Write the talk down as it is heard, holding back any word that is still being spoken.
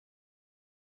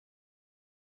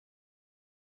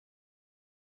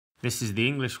This is the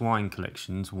English Wine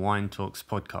Collection's Wine Talks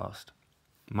podcast.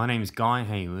 My name is Guy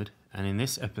Hayward, and in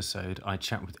this episode I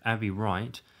chat with Abi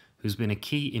Wright, who's been a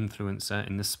key influencer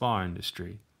in the spa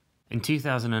industry. In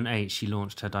 2008, she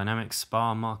launched her dynamic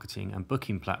spa marketing and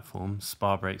booking platform,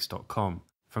 spabreaks.com.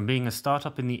 From being a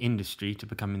startup in the industry to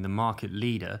becoming the market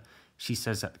leader, she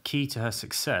says that the key to her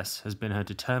success has been her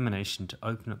determination to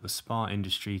open up the spa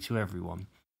industry to everyone.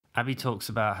 Abi talks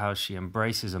about how she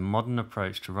embraces a modern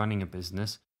approach to running a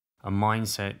business, a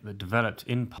mindset that developed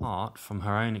in part from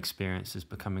her own experiences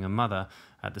becoming a mother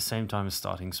at the same time as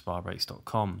starting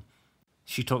spabreaks.com.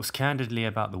 She talks candidly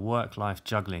about the work-life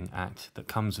juggling act that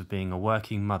comes with being a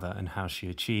working mother and how she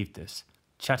achieved this.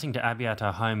 Chatting to Abi at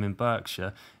her home in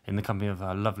Berkshire in the company of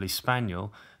her lovely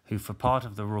spaniel, who for part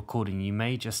of the recording you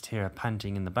may just hear her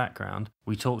panting in the background,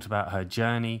 we talked about her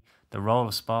journey, the role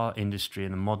of spa industry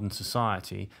in the modern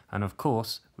society, and of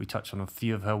course, we touched on a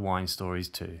few of her wine stories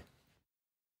too.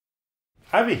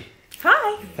 Abi!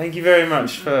 Hi! Thank you very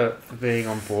much for being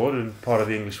on board and part of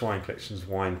the English Wine Collection's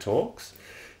Wine Talks.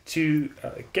 To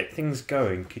get things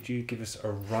going, could you give us a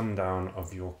rundown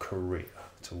of your career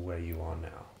to where you are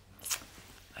now?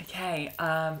 Okay,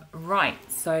 right,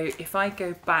 so if I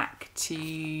go back to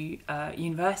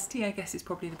university, I guess is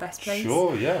probably the best place.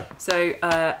 Sure, yeah. So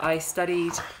I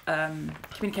studied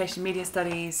communication media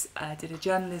studies, did a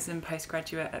journalism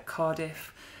postgraduate at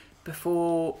Cardiff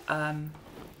before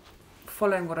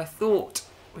following what I thought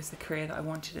was the career that I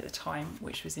wanted at the time,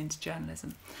 which was into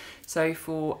journalism. So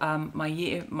for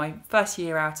my first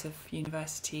year out of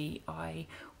university, I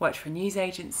worked for a news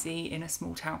agency in a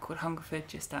small town called Hungerford,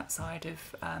 just outside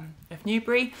of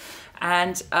Newbury.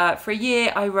 And for a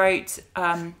year, I wrote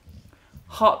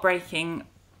heartbreaking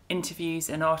interviews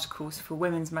and articles for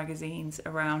women's magazines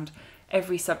around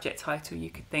every subject title you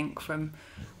could think, from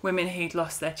women who'd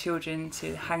lost their children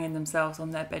to hanging themselves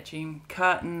on their bedroom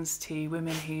curtains, to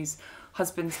women whose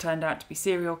husbands turned out to be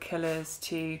serial killers,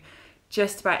 to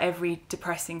just about every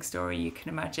depressing story you can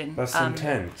imagine. That's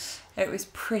intense. It was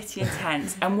pretty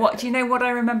intense. And what I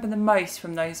remember the most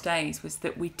from those days was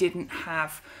that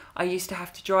I used to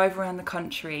have to drive around the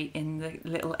country in the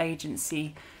little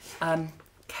agency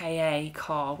KA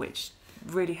car, which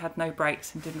really had no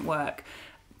brakes and didn't work.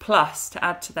 Plus, to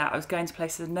add to that, I was going to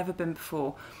places I'd never been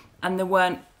before, and there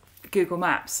weren't Google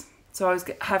Maps. So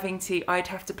I'd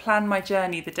have to plan my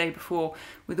journey the day before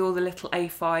with all the little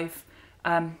A5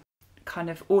 kind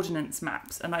of ordnance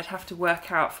maps, and I'd have to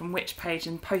work out from which page,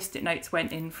 and post-it notes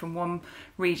went in from one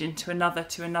region to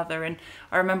another. And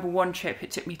I remember one trip, it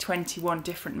took me 21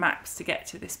 different maps to get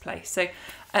to this place. So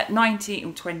at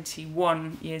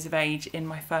 21 years of age, in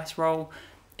my first role,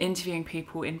 interviewing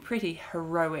people in pretty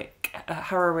harrowing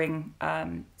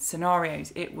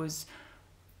scenarios, it was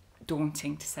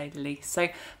daunting to say the least. So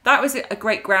that was a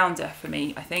great grounder for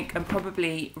me, I think, and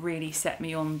probably really set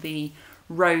me on the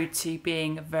road to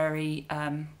being a very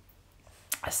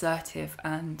assertive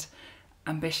and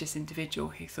ambitious individual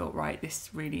who thought, right, this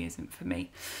really isn't for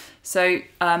me. So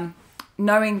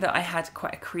knowing that I had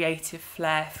quite a creative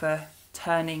flair for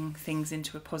turning things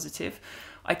into a positive,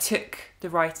 I took the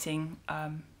writing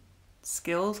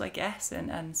skills, I guess,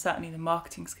 and certainly the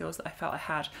marketing skills that I felt I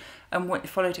had, and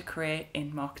followed a career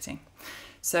in marketing.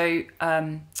 So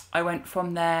I went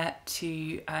from there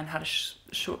and had a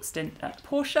short stint at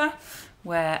Porsche,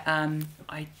 where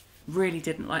I really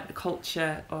didn't like the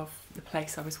culture of the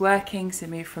place I was working, so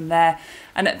moved from there.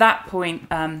 And at that point,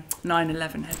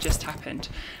 9/11 had just happened,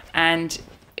 and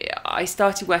I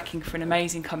started working for an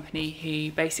amazing company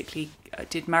who basically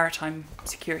did maritime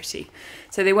security.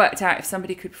 So they worked out if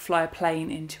somebody could fly a plane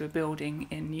into a building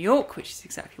in New York, which is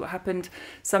exactly what happened,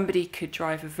 somebody could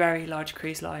drive a very large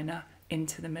cruise liner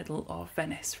into the middle of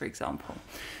Venice, for example.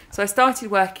 So I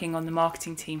started working on the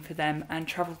marketing team for them and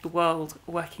travelled the world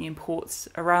working in ports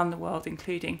around the world,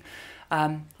 including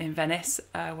in Venice,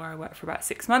 where I worked for about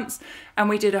 6 months. And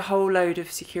we did a whole load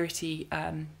of security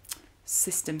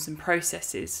systems and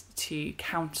processes to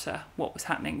counter what was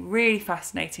happening. Really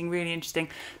fascinating, really interesting.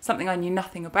 Something I knew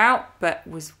nothing about, but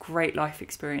was great life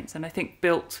experience, and I think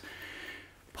built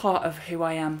part of who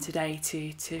I am today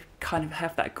to kind of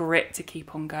have that grit to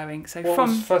keep on going. So what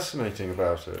was fascinating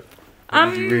about it? What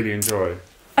did you really enjoy?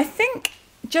 I think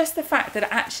just the fact that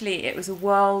actually it was a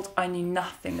world I knew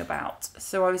nothing about.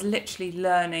 So I was literally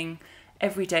learning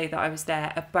every day that I was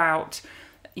there about,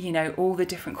 all the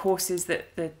different courses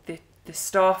that the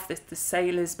staff, the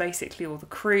sailors basically, or the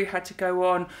crew had to go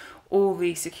on, all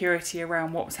the security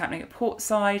around what was happening at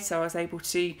portside. So I was able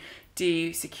to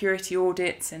do security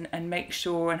audits and make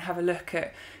sure and have a look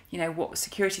at, what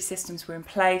security systems were in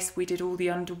place. We did all the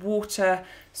underwater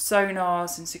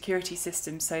sonars and security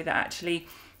systems so that actually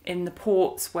in the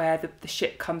ports where the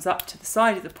ship comes up to the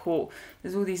side of the port,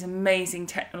 there's all these amazing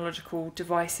technological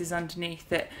devices underneath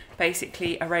that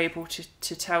basically are able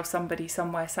to tell somebody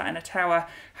somewhere sat in a tower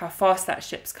how fast that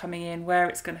ship's coming in, where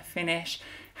it's going to finish,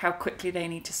 how quickly they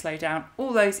need to slow down,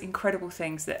 all those incredible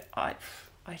things that I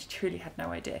truly had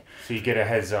no idea. So you get a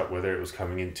heads up whether it was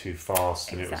coming in too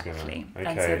fast and Exactly. it was going to... Okay.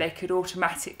 And so they could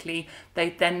automatically,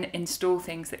 they then install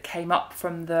things that came up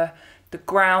from the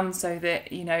ground, so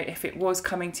that, you know, if it was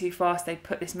coming too fast, they'd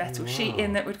put this metal sheet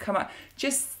in that would come up.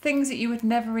 Just things that you would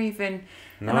never even...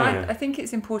 No. And I think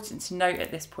it's important to note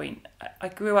at this point, I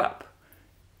grew up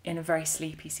in a very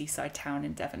sleepy seaside town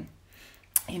in Devon.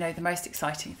 You know, the most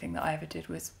exciting thing that I ever did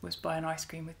was buy an ice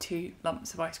cream with 2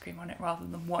 lumps of ice cream on it rather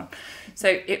than 1. So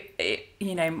it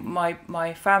you know,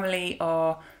 my family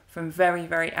are from very,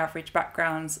 very average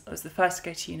backgrounds. I was the first to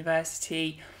go to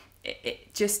university.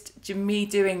 It just, me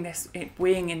doing this,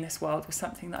 being in this world was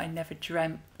something that I never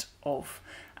dreamt of.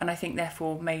 And I think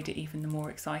therefore made it even more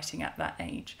exciting at that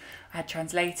age. I had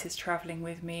translators travelling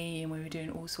with me, and we were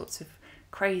doing all sorts of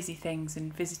crazy things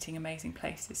and visiting amazing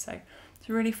places. So it's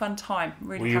a really fun time.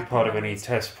 Really. Were you part of any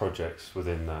test projects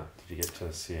within that? Did you get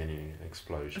to see any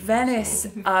explosions? Venice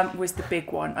was the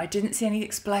big one. I didn't see any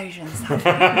explosions, which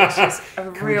is a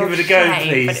real give it a shame. go,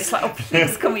 please? But it's like, oh,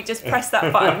 please, can we just press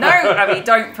that button? No, Abby,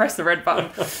 don't press the red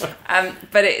button.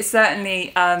 But it's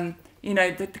certainly, you know,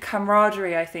 the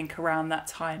camaraderie, I think, around that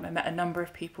time. I met a number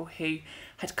of people who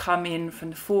had come in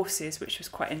from the forces, which was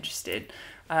quite interesting.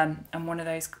 And one of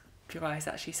those guys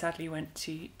actually sadly went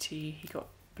to he got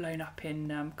blown up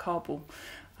in Kabul,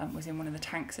 was in one of the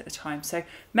tanks at the time. So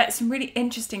met some really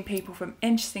interesting people from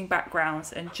interesting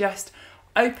backgrounds, and just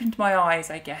opened my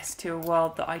eyes, I guess, to a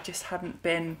world that I just hadn't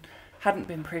been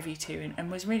privy to,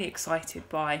 and was really excited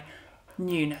by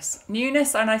newness,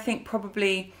 and I think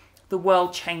probably the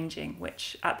world changing,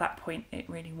 which at that point it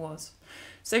really was.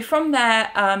 So from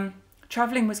there,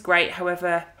 travelling was great.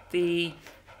 However,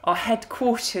 our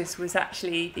headquarters was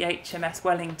actually the HMS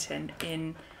Wellington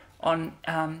on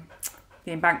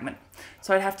the embankment.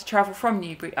 So I'd have to travel from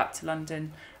Newbury up to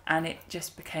London, and it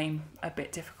just became a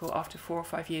bit difficult after 4 or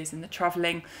 5 years in the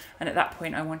travelling. And at that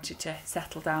point I wanted to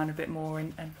settle down a bit more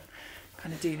and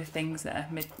kind of do the things that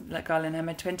a girl in her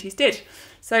mid-20s did.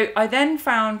 So I then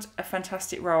found a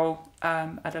fantastic role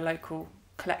at a local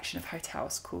collection of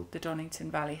hotels called the Donington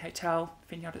Valley Hotel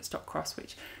Vineyard at Stockcross,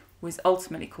 which was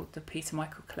ultimately called the Peter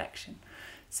Michael Collection.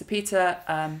 So Peter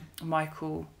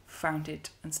Michael founded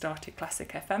and started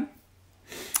Classic FM.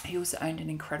 He also owned an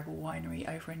incredible winery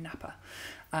over in Napa.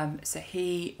 So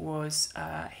he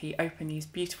opened these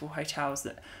beautiful hotels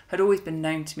that had always been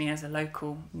known to me as a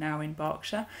local, now in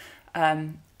Berkshire.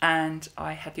 And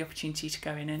I had the opportunity to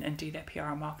go in and do their PR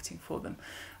and marketing for them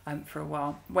for a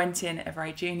while. Went in at a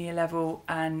very junior level,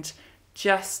 and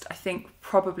just, I think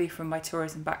probably from my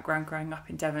tourism background growing up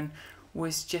in Devon,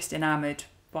 was just enamoured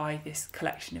by this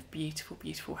collection of beautiful,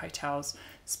 beautiful hotels,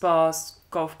 spas,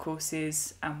 golf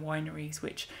courses and wineries,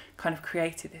 which kind of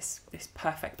created this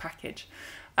perfect package.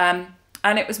 And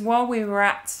it was while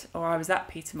I was at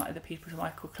the Peter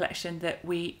Michael Collection, that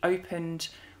we opened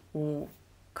or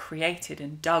created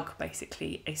and dug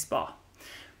basically a spa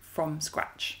from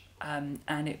scratch.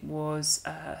 And it was,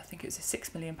 I think it was a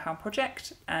 £6 million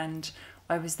project, and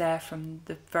I was there from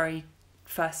the very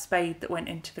first spade that went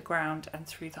into the ground and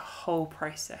through the whole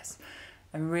process.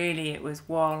 And really it was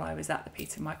while I was at the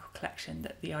Peter Michael Collection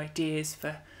that the ideas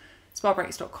for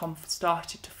spabreaks.com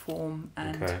started to form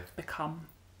and become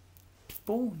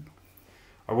born.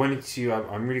 I'm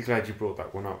really glad you brought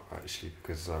that one up, actually,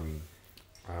 because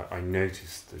I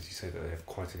noticed, as you say, that they have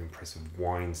quite an impressive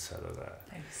wine cellar there.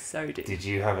 They so do. Did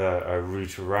you have a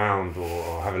route around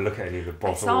or have a look at any of the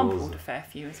bottles? I sampled a fair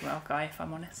few as well, Guy, if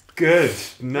I'm honest. Good.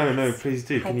 No, please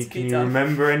do. Can you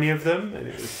remember any of them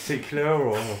in particular,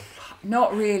 or?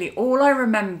 Not really. All I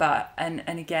remember, and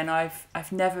again,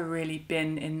 I've never really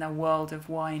been in the world of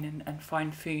wine and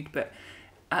fine food, but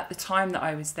at the time that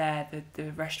I was there,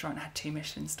 the restaurant had 2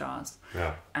 Michelin stars.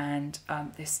 Yeah. And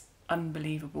this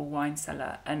unbelievable wine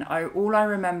cellar, and all I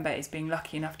remember is being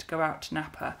lucky enough to go out to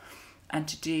Napa and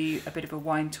to do a bit of a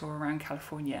wine tour around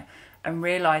California, and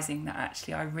realising that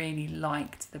actually I really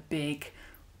liked the big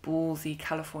ballsy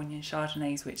Californian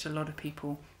Chardonnays, which a lot of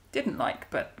people didn't like,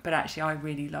 but actually I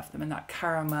really loved them, and that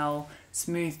caramel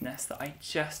smoothness that I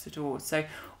just adored. So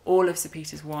all of Sir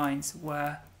Peter's wines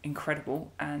were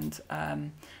incredible, and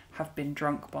have been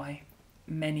drunk by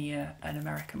many an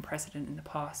American president in the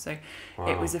past. So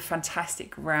It was a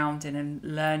fantastic grounding and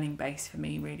learning base for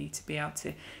me, really, to be able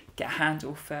to get a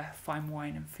handle for fine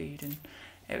wine and food. And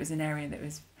it was an area that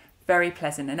was very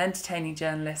pleasant, and entertaining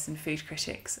journalists and food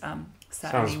critics.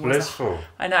 Certainly Sounds blissful.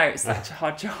 I know, it's such a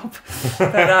hard job,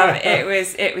 but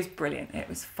it was brilliant. It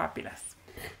was fabulous.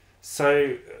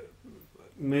 So,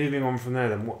 moving on from there,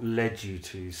 then, what led you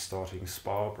to starting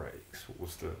Spa Breaks? What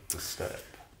was the step?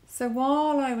 So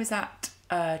while I was at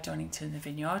Donington and the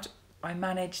Vineyard, I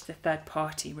managed the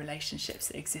third-party relationships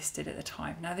that existed at the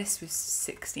time. Now, this was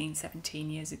 16, 17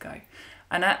 years ago.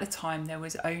 And at the time, there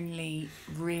was only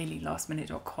really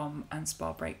lastminute.com and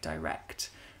Spa Break Direct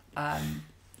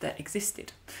that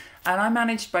existed. And I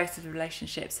managed both of the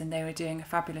relationships, and they were doing a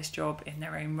fabulous job in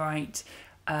their own right,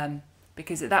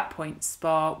 because at that point,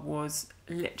 Spa was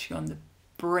literally on the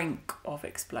brink of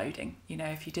exploding. You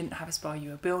know, if you didn't have a spa,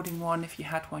 you were building one. If you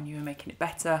had one, you were making it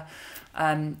better,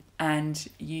 and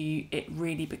it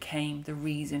really became the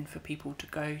reason for people to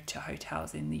go to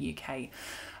hotels in the UK.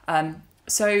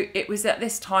 So it was at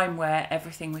this time where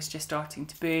everything was just starting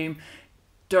to boom.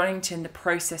 Donington, the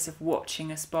process of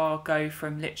watching a spa go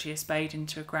from literally a spade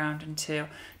into a ground to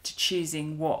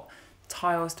choosing what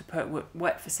tiles to put, what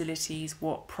wet facilities,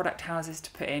 what product houses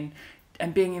to put in,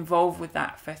 and being involved with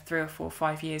that for 3 or 4 or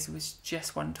 5 years was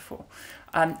just wonderful.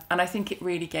 And I think it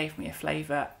really gave me a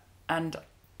flavour, and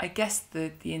I guess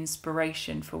the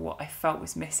inspiration for what I felt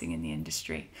was missing in the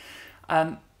industry.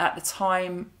 At the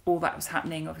time, all that was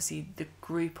happening, obviously the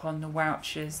Groupon, the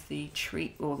vouchers, the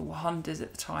Treat, or the Wahandas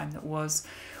at the time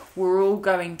were all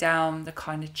going down the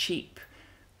kind of cheap,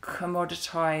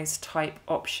 commoditized type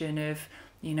option of,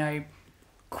 you know,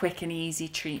 quick and easy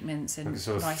treatments and like a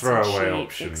sort of nice throwaway and cheap.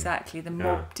 option. Exactly, the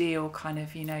mob deal kind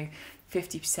of, you know,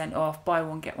 50% off, buy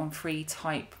one get one free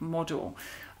type model.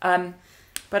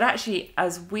 But actually,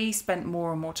 as we spent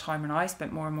more and more time, and I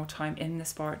spent more and more time in the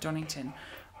spa at Donington,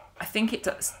 I think it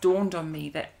dawned on me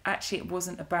that actually it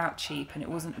wasn't about cheap and it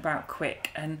wasn't about quick,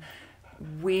 and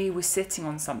we were sitting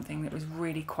on something that was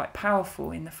really quite powerful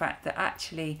in the fact that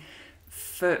actually,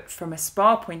 from a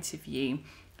spa point of view,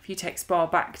 if you take spa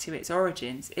back to its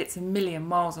origins, it's a million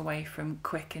miles away from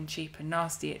quick and cheap and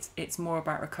nasty. It's more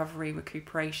about recovery,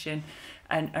 recuperation,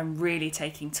 and really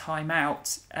taking time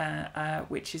out,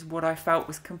 which is what I felt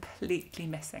was completely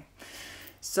missing.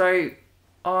 So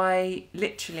I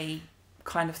literally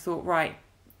kind of thought, right,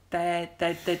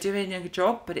 they're doing a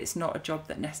job, but it's not a job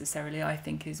that necessarily I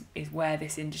think is where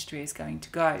this industry is going to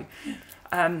go.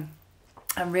 And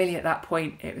really at that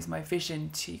point, it was my vision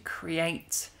to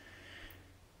create,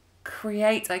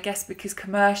 I guess, because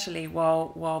commercially,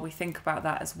 while we think about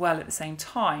that as well at the same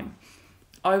time,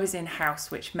 I was in-house,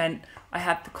 which meant I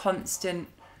had the constant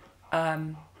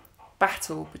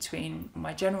battle between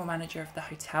my general manager of the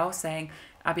hotel saying,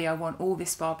 Abi, I want all this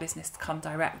spa business to come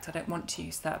direct. I don't want to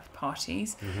use third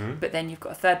parties. Mm-hmm. But then you've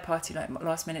got a third party like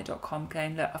lastminute.com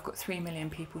going, look, I've got 3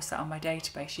 million people sat on my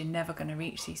database. You're never going to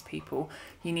reach these people.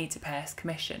 You need to pay us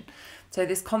commission. So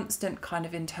this constant kind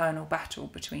of internal battle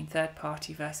between third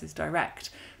party versus direct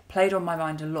played on my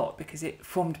mind a lot because it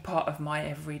formed part of my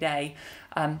everyday,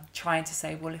 trying to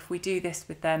say, well, if we do this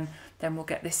with them, then we'll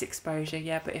get this exposure.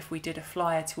 Yeah, but if we did a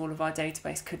flyer to all of our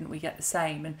database, couldn't we get the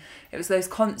same? And it was those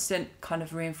constant kind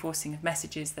of reinforcing of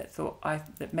messages that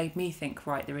that made me think,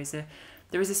 right, there is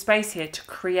a space here to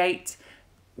create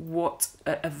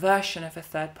a version of a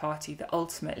third party that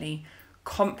ultimately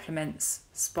complements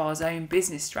Spa's own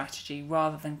business strategy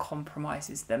rather than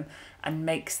compromises them and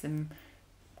makes them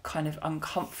kind of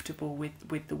uncomfortable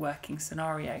with the working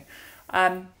scenario.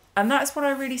 And that's what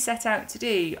I really set out to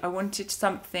do. I wanted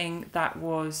something that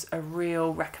was a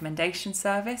real recommendation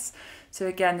service. So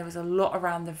again, there was a lot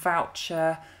around the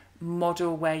voucher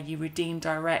model where you redeem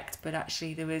direct, but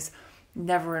actually there was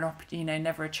never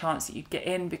never a chance that you'd get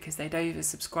in because they'd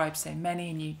oversubscribe so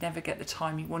many and you'd never get the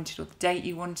time you wanted or the date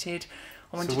you wanted.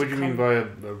 So what do you mean by a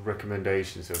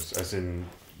recommendation service? As in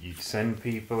you send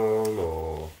people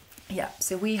or... Yeah,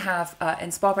 so we have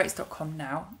in spabreaks.com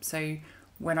now. So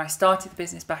when I started the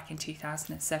business back in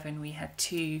 2007, we had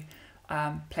 2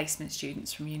 placement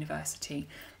students from university,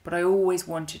 but I always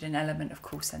wanted an element of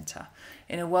call centre.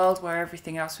 In a world where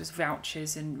everything else was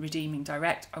vouchers and redeeming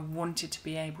direct, I wanted to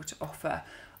be able to offer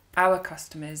our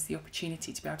customers the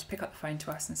opportunity to be able to pick up the phone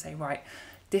to us and say, right,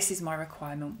 this is my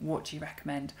requirement, what do you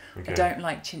recommend? Okay. I don't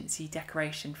like chintzy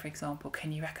decoration, for example.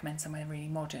 Can you recommend somewhere really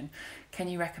modern? Can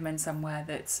you recommend somewhere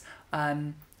that's,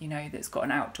 that's got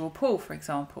an outdoor pool, for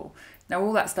example? Now,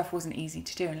 all that stuff wasn't easy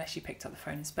to do unless you picked up the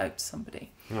phone and spoke to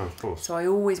somebody. No, of course. So I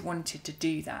always wanted to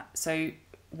do that. So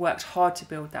worked hard to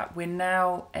build that. We're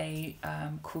now a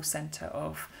call centre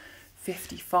of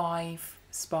 55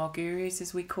 spa gurus,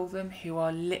 as we call them, who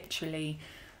are literally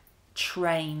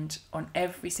trained on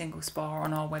every single spa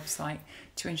on our website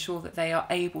to ensure that they are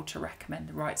able to recommend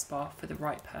the right spa for the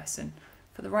right person,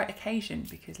 for the right occasion,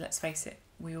 because let's face it,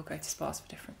 we all go to spas for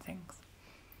different things.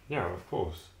 Yeah, of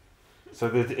course. So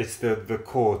it's the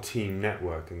core team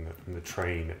network and the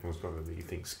train that you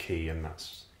think's key, and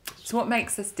that's... So what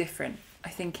makes us different? I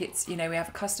think it's, we have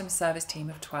a customer service team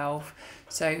of 12,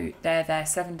 so they're there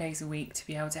 7 days a week to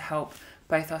be able to help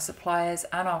both our suppliers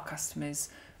and our customers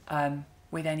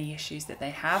with any issues that they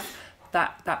have.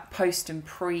 That post and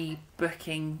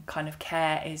pre-booking kind of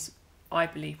care is, I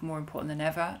believe, more important than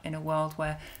ever in a world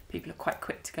where people are quite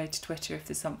quick to go to Twitter if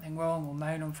there's something wrong, or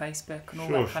moan on Facebook and all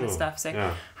that kind of stuff.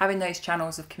 So having those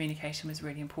channels of communication was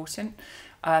really important.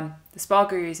 The spa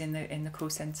gurus in the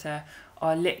call centre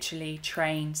are literally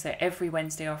trained. So every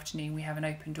Wednesday afternoon we have an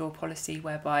open door policy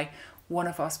whereby one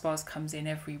of our spas comes in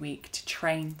every week to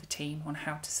train the team on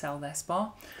how to sell their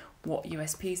spa, what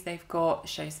USPs they've got,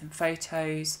 shows them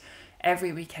photos.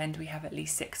 Every weekend we have at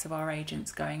least 6 of our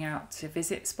agents going out to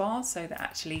visit spas, so that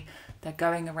actually they're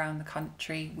going around the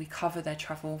country. We cover their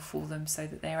travel for them so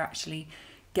that they're actually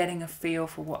getting a feel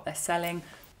for what they're selling,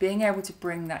 being able to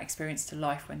bring that experience to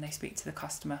life when they speak to the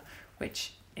customer,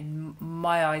 which in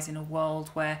my eyes, in a world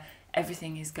where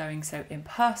everything is going so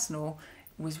impersonal,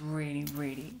 was really,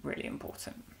 really, really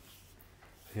important.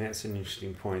 Yeah, that's an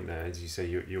interesting point there. As you say,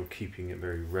 you're keeping it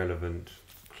very relevant,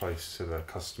 close to the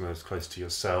customers, close to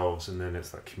yourselves, and then it's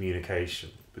that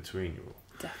communication between you all.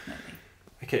 Definitely.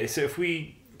 Okay, so if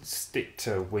we stick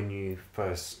to when you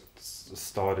first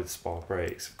started Spa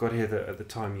Breaks, I've got here that at the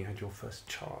time you had your first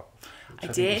child. I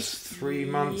did. Was 3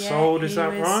 months old, is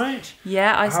that right?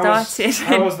 Yeah, I started.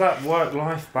 How was that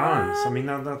work-life balance? I mean,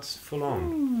 that's full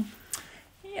on.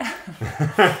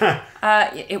 Yeah.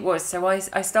 It was. So I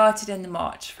started in the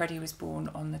March. Freddie was born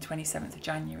on the 27th of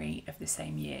January of the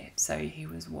same year. So he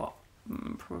was,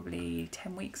 probably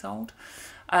 10 weeks old.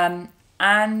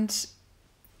 And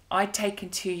I'd taken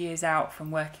 2 years out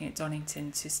from working at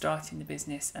Donington to start in the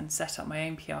business and set up my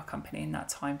own PR company in that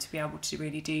time to be able to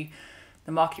really do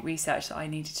the market research that I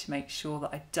needed to make sure that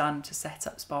I'd done to set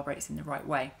up Spa Breaks in the right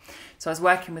way. So I was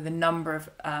working with a number of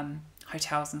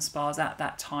hotels and spas at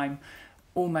that time,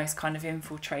 almost kind of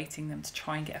infiltrating them to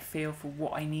try and get a feel for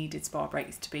what I needed Spa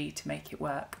Breaks to be to make it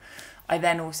work. I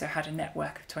then also had a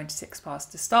network of 26 spas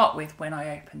to start with when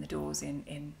I opened the doors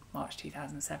in March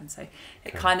 2007. So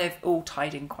it kind of all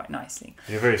tied in quite nicely.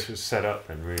 You're very sort of set up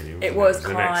then, really. It was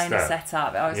kind of set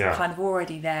up. I was kind of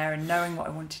already there and knowing what I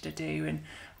wanted to do.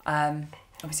 And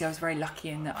obviously I was very lucky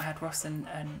in that I had Ross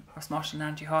Marshall and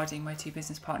Andrew Harding, my 2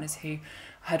 business partners, who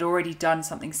had already done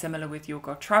something similar with Your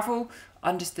God Travel,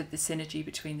 understood the synergy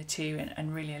between the two,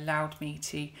 and really allowed me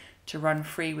to run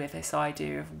free with this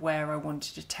idea of where I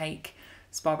wanted to take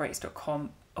spabreaks.com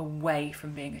away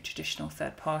from being a traditional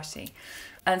third party.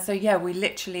 And so, we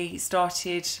literally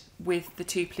started with the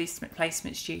 2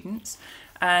 placement students.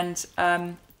 And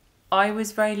I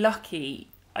was very lucky,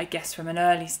 I guess, from an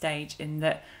early stage in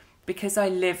that because I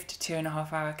lived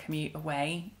 2.5 hour commute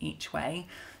away each way,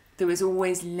 there was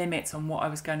always limits on what I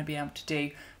was going to be able to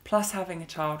do. Plus having a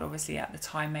child, obviously, at the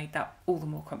time made that all the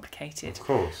more complicated. Of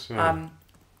course, yeah.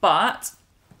 But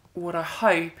what I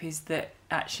hope is that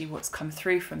actually what's come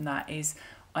through from that is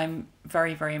I'm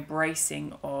very, very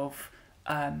embracing of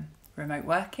remote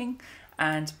working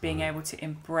and being able to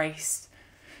embrace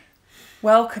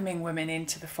welcoming women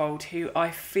into the fold who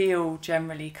I feel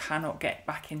generally cannot get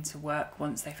back into work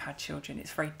once they've had children.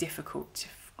 It's very difficult,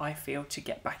 I feel, to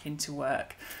get back into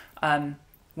work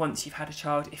once you've had a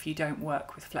child if you don't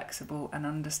work with flexible and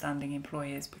understanding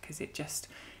employers, because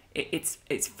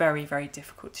it's very, very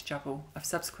difficult to juggle. I've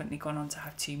subsequently gone on to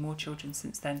have 2 more children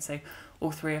since then, so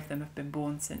all 3 of them have been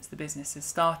born since the business has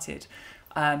started,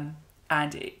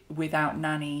 without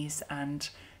nannies and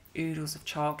oodles of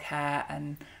childcare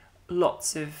and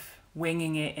lots of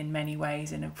winging it in many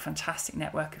ways and a fantastic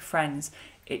network of friends,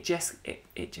 it just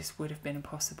would have been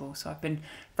impossible. So I've been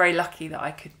very lucky that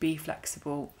I could be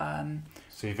flexible.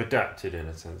 So you've adapted in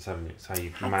a sense, haven't you? It's how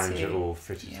you can manage it all,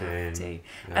 fit it in.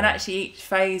 Yeah. And actually each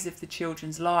phase of the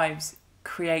children's lives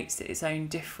creates its own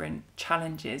different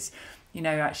challenges.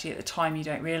 Actually at the time you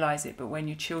don't realise it, but when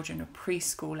your children are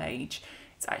preschool age,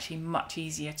 it's actually much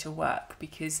easier to work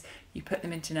because you put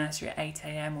them into nursery at 8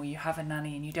 a.m. or you have a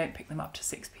nanny and you don't pick them up till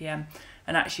 6 p.m.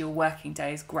 and actually your working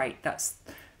day is great. That's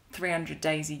 300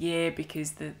 days a year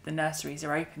because the nurseries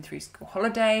are open through school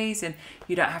holidays and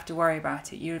you don't have to worry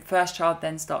about it. Your first child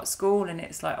then starts school and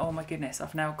it's like, oh my goodness,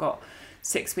 I've now got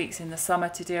 6 weeks in the summer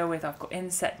to deal with. I've got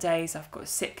inset days, I've got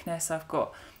sickness, I've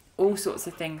got all sorts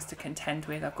of things to contend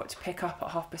with. I've got to pick up at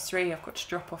 3:30, I've got to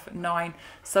drop off at 9.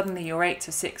 Suddenly your 8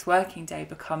 to 6 working day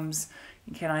becomes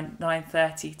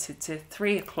 9:30 to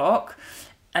 3 o'clock.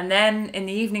 And then in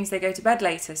the evenings they go to bed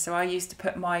later. So I used to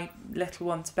put my little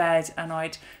one to bed and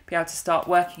I'd be able to start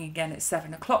working again at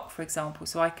 7 o'clock, for example.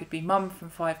 So I could be mum from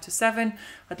 5 to 7.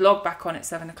 I'd log back on at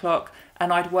 7 o'clock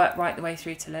and I'd work right the way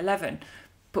through till 11.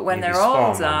 But when they're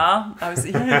older, I was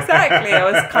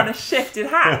kind of shifted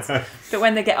hats. But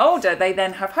when they get older, they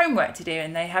then have homework to do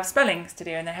and they have spellings to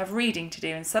do and they have reading to do.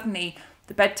 And suddenly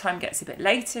the bedtime gets a bit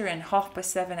later and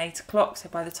 7:30, 8 o'clock. So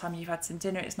by the time you've had some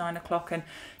dinner, it's 9 o'clock and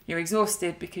you're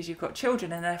exhausted because you've got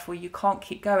children and therefore you can't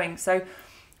keep going. So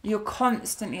you're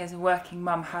constantly, as a working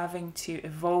mum, having to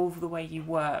evolve the way you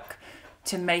work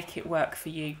to make it work for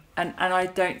you. And I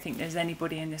don't think there's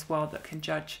anybody in this world that can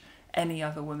judge any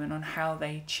other woman on how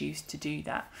they choose to do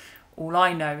that. All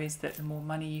I know is that the more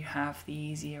money you have, the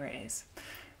easier it is.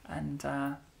 And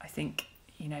I think,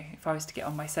 if I was to get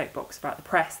on my soapbox about the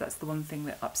press, that's the one thing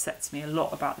that upsets me a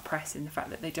lot about the press, in the fact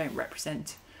that they don't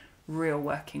represent real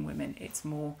working women. It's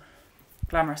more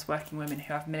glamorous working women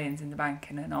who have millions in the bank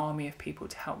and an army of people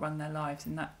to help run their lives,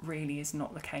 and that really is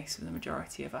not the case for the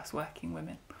majority of us working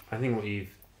women. I think what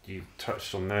you've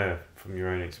touched on there from your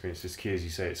own experience is key. As you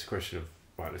say, it's a question of,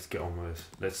 right, let's get on with this.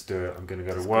 Let's do it. I'm going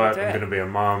to go to work. I'm going to be a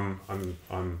mum.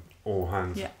 I'm all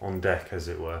hands on deck, as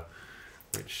it were.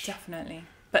 Which definitely.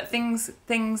 But things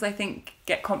I think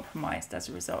get compromised as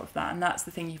a result of that, and that's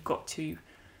the thing you've got to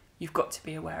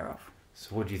be aware of.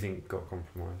 So what do you think got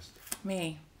compromised?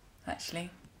 Me, actually,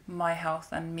 my health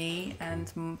and me, okay.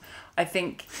 And I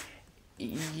think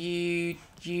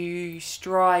you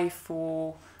strive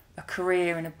for a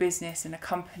career and a business and a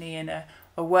company and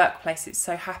a workplace that's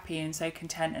so happy and so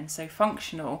content and so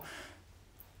functional,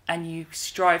 and you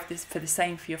strive for the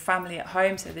same for your family at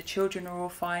home, so the children are all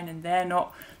fine and they're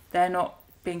not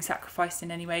being sacrificed in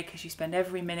any way, because you spend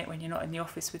every minute when you're not in the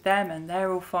office with them and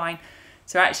they're all fine.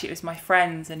 So actually it was my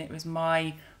friends and it was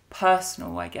my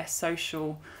personal, I guess,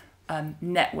 social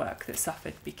network that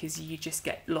suffered, because you just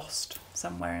get lost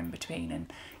somewhere in between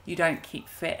and you don't keep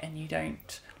fit and you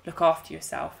don't look after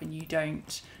yourself and you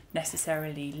don't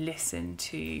necessarily listen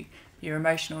to your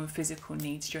emotional and physical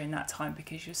needs during that time,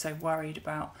 because you're so worried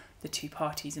about the two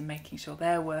parties and making sure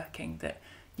they're working that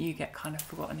you get kind of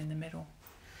forgotten in the middle.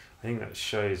 I think that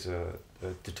shows a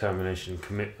determination and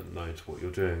commitment, though, to what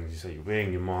you're doing. As you say, you're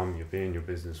being your mum, you're being your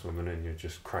businesswoman, and you're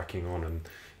just cracking on, and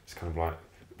it's kind of like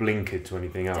blinkered to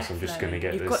anything else. Definitely. I'm just going to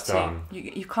get this done.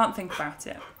 You can't think about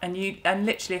it. And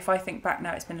literally, if I think back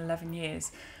now, it's been 11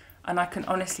 years, and I can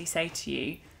honestly say to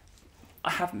you, I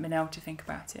haven't been able to think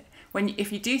about it.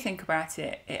 If you do think about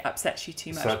it, it upsets you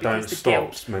too much, so because the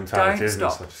guilt mentality, don't isn't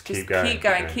stop. It? So just keep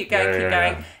going. Keep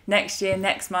going. Next year,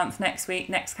 next month, next week,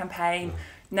 next campaign,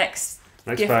 next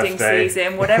gifting birthday.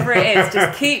 Season, whatever it is,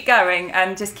 just keep going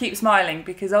and just keep smiling,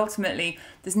 because ultimately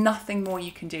there's nothing more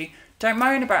you can do. Don't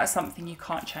moan about something you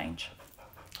can't change.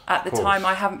 At the time,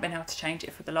 I haven't been able to change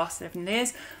it for the last 11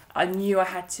 years. I knew I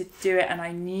had to do it and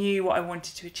I knew what I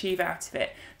wanted to achieve out of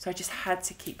it. So I just had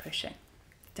to keep pushing.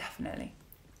 Definitely.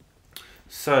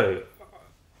 So,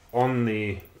 on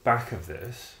the back of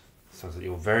this, sounds like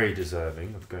you're very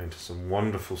deserving of going to some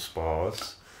wonderful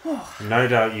spas. No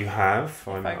doubt you have.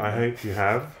 I hope you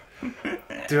have.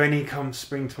 Do any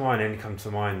spring to mind? Any come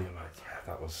to mind? You're like, yeah,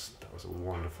 that was a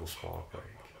wonderful spa break.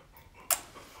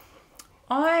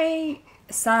 I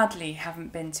sadly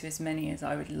haven't been to as many as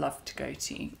I would love to go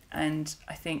to, and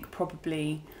I think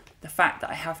probably the fact that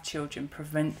I have children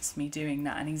prevents me doing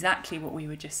that. And exactly what we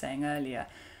were just saying earlier,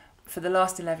 for the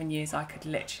last 11 years I could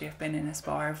literally have been in a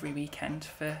spa every weekend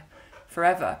for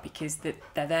forever, because they're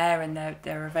there and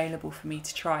they're available for me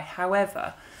to try.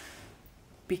 However,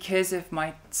 because of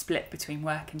my split between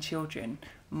work and children,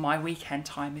 my weekend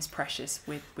time is precious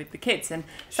with the kids, and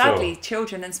sadly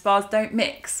children and spas don't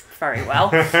mix very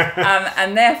well.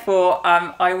 And therefore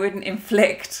I wouldn't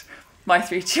inflict my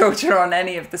 3 children on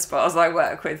any of the spas I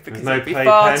work with, because it'd be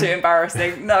far too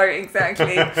embarrassing. No,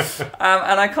 exactly. And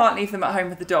I can't leave them at home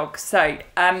with the dog. So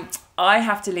I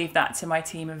have to leave that to my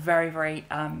team of very, very,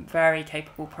 very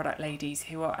capable product ladies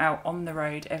who are out on the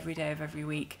road every day of every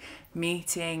week,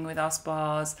 meeting with our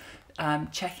spas,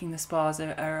 checking the spas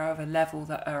are of a level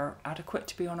that are adequate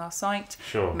to be on our site,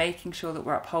 making sure that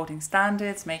we're upholding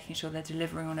standards, making sure they're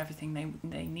delivering on everything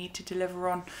they need to deliver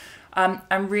on,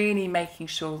 and really making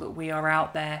sure that we are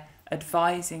out there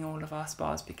advising all of our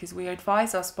spas, because we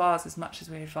advise our spas as much as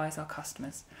we advise our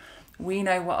customers. We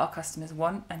know what our customers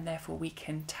want, and therefore we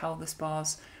can tell the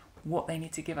spas what they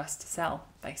need to give us to sell,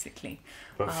 basically.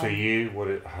 But for you,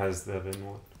 has there been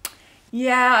one?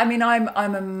 Yeah, I mean, I'm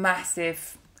a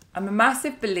massive I'm a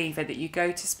massive believer that you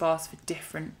go to spas for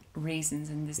different reasons,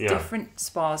 and there's different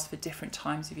spas for different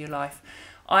times of your life.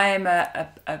 I am a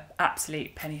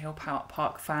absolute Penny Hill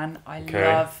Park fan. I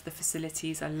love the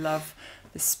facilities. I love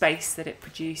the space that it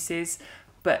produces.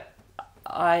 But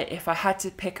if I had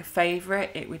to pick a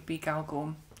favourite, it would be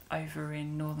Galgorm over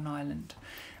in Northern Ireland.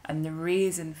 And the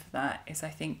reason for that is I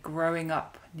think growing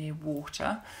up near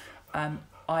water,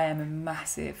 I am a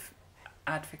massive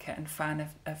advocate and fan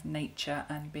of nature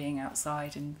and being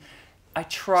outside, and I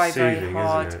try very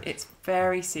hard. Isn't it? It's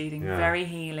very soothing, very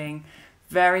healing,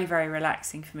 very, very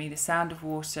relaxing for me. The sound of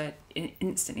water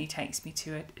instantly takes me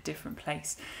to a different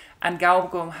place. And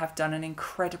Galgorm have done an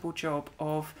incredible job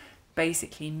of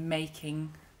basically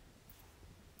making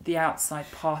the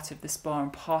outside part of the spa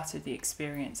and part of the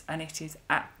experience, and it is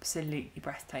absolutely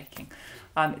breathtaking.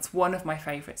 It's one of my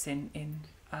favourites in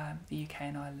the UK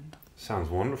and Ireland. Sounds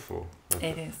wonderful.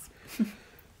 It is.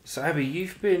 So Abi,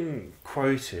 you've been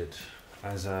quoted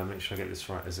as make sure I get this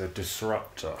right, as a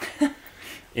disruptor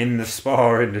in the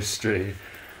spa industry.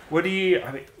 What do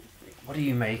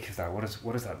you make of that?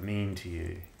 What does that mean to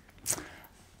you?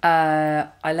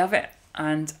 I love it,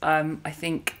 and I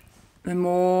think the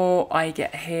more I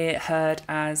get heard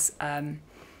as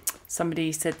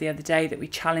somebody said the other day, that we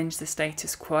challenge the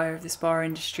status quo of the spa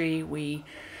industry, we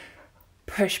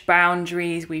push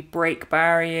boundaries, we break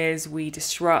barriers, we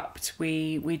disrupt,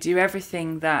 we do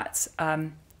everything that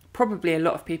probably a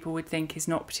lot of people would think is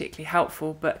not particularly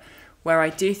helpful. But where I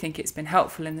do think it's been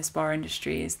helpful in the spa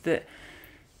industry is that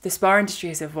the spa industry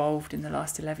has evolved in the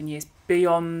last 11 years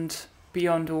beyond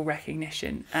all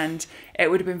recognition, and it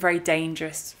would have been very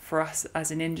dangerous for us as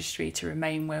an industry to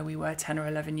remain where we were 10 or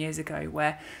 11 years ago,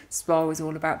 where spa was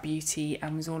all about beauty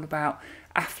and was all about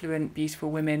affluent,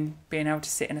 beautiful women being able to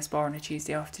sit in a spa on a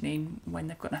Tuesday afternoon when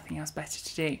they've got nothing else better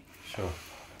to do. Sure.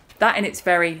 That in its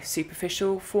very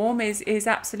superficial form is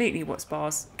absolutely what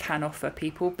spas can offer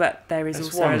people, but there is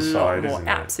also a lot more.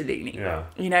 Absolutely. Yeah.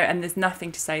 You know, and there's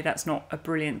nothing to say that's not a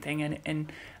brilliant thing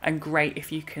and great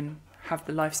if you can have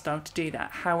the lifestyle to do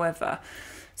that. However,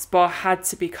 spa had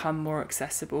to become more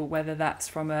accessible, whether that's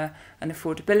from an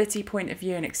affordability point of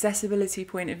view, an accessibility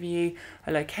point of view,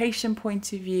 a location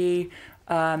point of view,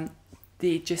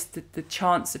 the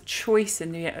chance of choice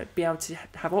and be able to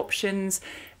have options.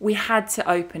 We had to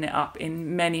open it up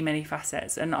in many, many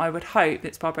facets, and I would hope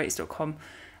that spabreaks.com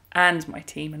and my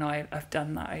team and I have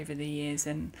done that over the years,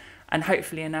 and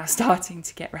hopefully are now starting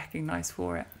to get recognised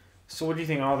for it. So what do you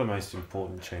think are the most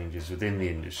important changes within the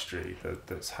industry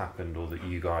that's happened, or that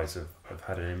you guys have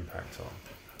had an impact on?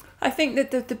 I think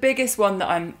that the biggest one that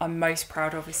I'm most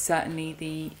proud of is certainly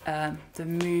the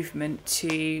movement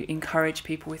to encourage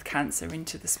people with cancer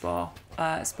into the spa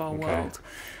world.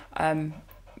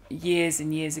 Years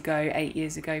and years ago, 8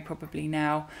 years ago probably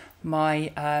now,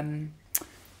 my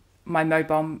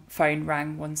mobile phone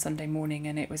rang one Sunday morning,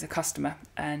 and it was a customer,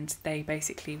 and they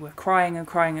basically were crying and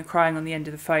crying and crying on the end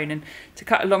of the phone. And to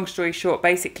cut a long story short,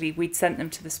 basically we'd sent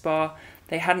them to the spa.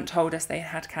 They hadn't told us they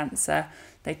had cancer.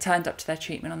 They turned up to their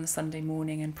treatment on the Sunday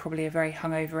morning, and probably a very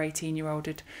hungover 18-year-old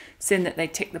had seen that they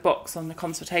ticked the box on the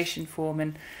consultation form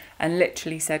and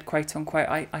literally said, quote unquote,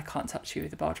 I can't touch you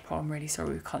with a barge pole, I'm really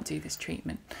sorry, we can't do this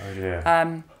treatment. Oh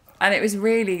dear. And it was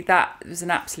really, that was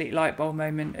an absolute light bulb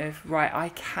moment of, right, I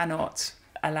cannot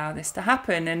allow this to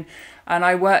happen. And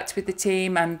I worked with the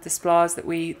team and the spas that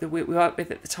we worked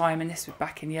with at the time, and this was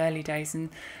back in the early days,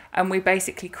 and we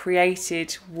basically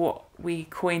created what we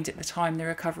coined at the time the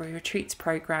Recovery Retreats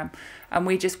programme. And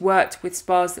we just worked with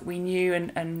spas that we knew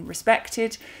and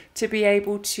respected to be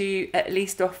able to at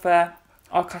least offer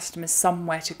our customers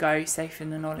somewhere to go, safe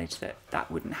in the knowledge that that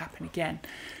wouldn't happen again.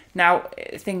 Now,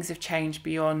 things have changed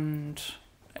beyond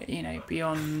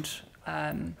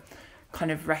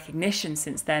kind of recognition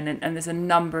since then, and there's a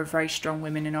number of very strong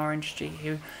women in our industry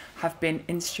who have been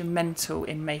instrumental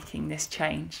in making this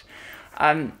change.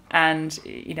 And,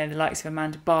 you know, the likes of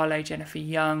Amanda Barlow, Jennifer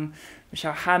Young,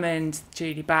 Michelle Hammond,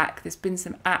 Julie Back, there's been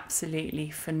some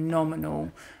absolutely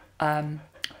phenomenal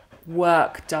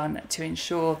work done to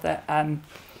ensure that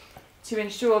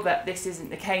this isn't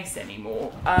the case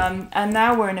anymore. And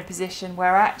now we're in a position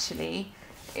where actually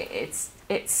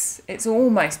it's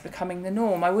almost becoming the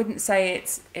norm. I wouldn't say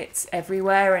it's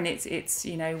everywhere, and it's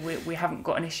you know, we haven't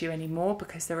got an issue anymore,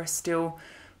 because there are still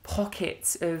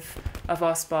pockets of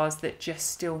our spas that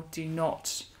just still do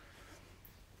not,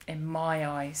 in my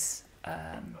eyes,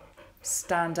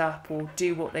 stand up or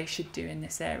do what they should do in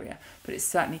this area. But it's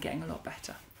certainly getting a lot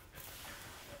better.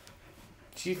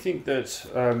 Do you think that,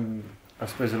 I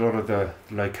suppose a lot of the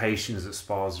locations that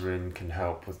spas are in can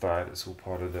help with that? It's all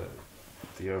part of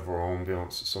the the overall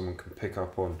ambience that someone can pick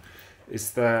up on.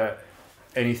 Is there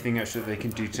anything actually they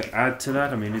can do to add to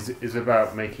that? I mean, is it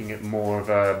about making it more of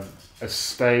a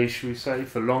stay, should we say,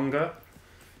 for longer?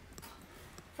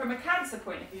 From a cancer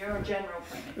point of view or a general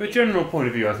point of view? A general point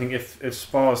of view, I think if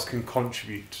spas can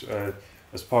contribute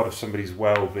as part of somebody's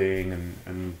well-being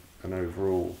and an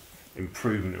overall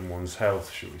improvement in one's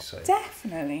health, should we say?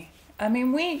 Definitely. I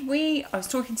mean, I was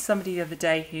talking to somebody the other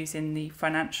day who's in the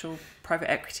financial private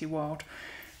equity world,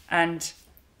 and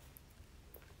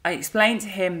I explained to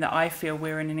him that I feel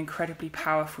we're in an incredibly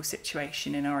powerful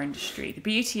situation in our industry. The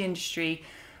beauty industry,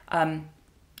 and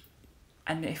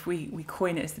if we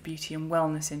coin it as the beauty and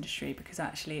wellness industry, because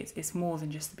actually it's more than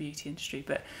just the beauty industry,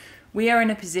 but we are in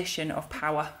a position of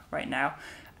power right now.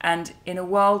 And in a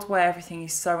world where everything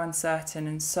is so uncertain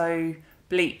and so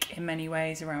bleak in many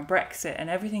ways around Brexit and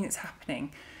everything that's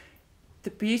happening, the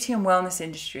beauty and wellness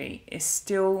industry is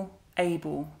still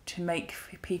able to make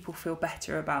people feel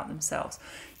better about themselves.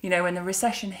 You know, when the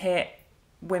recession hit,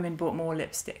 women bought more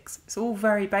lipsticks. It's all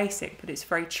very basic, but it's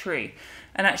very true.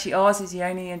 And actually ours is the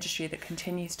only industry that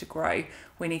continues to grow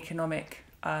when economic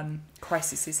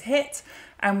crises hit.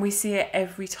 And we see it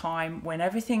every time when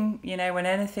everything, you know, when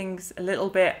anything's a little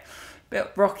bit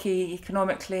rocky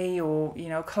economically or, you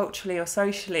know, culturally or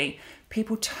socially,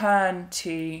 people turn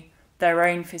to their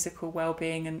own physical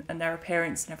well-being and their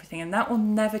appearance and everything. And that will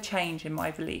never change in my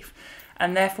belief.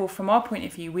 And therefore, from our point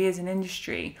of view, we as an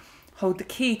industry hold the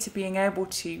key to being able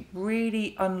to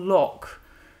really unlock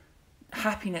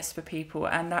happiness for people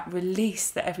and that release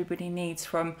that everybody needs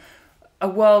from a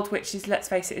world which is, let's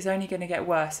face it, is only going to get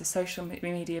worse as social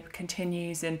media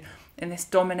continues and this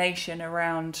domination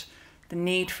around the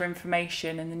need for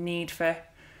information and the need for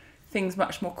things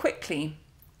much more quickly.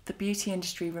 The beauty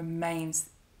industry remains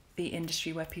the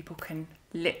industry where people can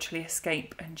literally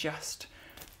escape and just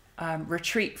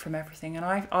retreat from everything. And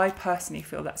I personally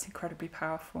feel that's incredibly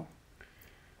powerful.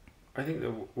 I think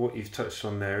that what you've touched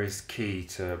on there is key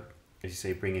to, as you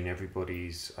say, bringing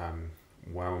everybody's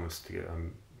wellness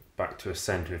to back to a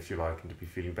centre, if you like, and to be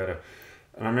feeling better.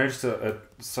 And I noticed that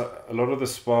a lot of the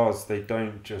spas, they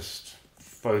don't just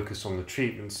focus on the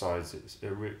treatment side.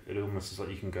 It almost is like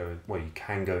you can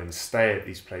go and stay at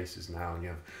these places now, and you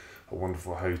have a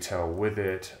wonderful hotel with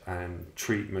it and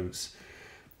treatments.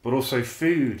 But also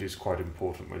food is quite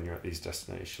important when you're at these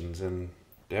destinations, and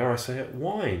dare I say it,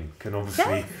 wine can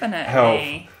obviously help.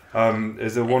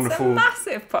 There's a wonderful, it's a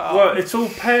massive part. Well, it's all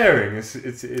pairing. It's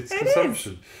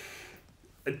consumption.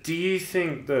 Do you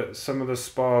think that some of the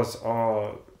spas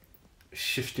are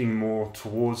shifting more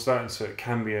towards that, and so it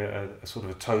can be a sort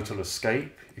of a total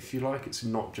escape, if you like? It's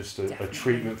not just a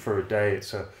treatment for a day.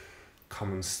 It's a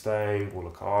come and stay. We'll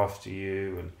look after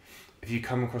you. And have you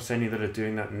come across any that are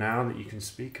doing that now that you can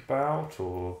speak about,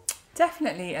 or?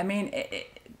 Definitely. I mean,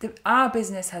 our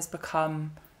business has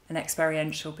become an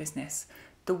experiential business.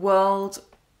 The world,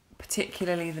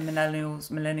 particularly the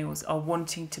millennials are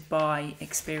wanting to buy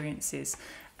experiences.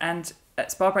 And at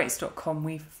spabreaks.com,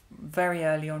 we've very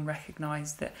early on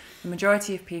recognised that the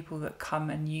majority of people that come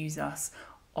and use us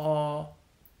are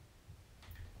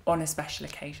on a special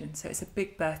occasion. So it's a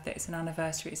big birthday, it's an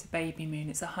anniversary, it's a baby moon,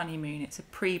 it's a honeymoon, it's a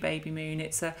pre-baby moon,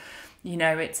 it's a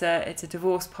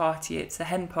divorce party, it's a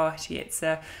hen party, it's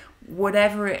a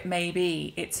whatever it may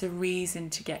be. It's a reason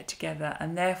to get together,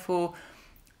 and therefore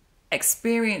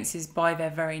experiences by their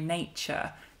very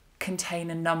nature contain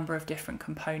a number of different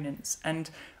components. And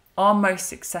our most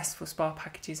successful spa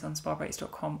packages on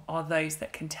spabreaks.com are those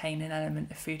that contain an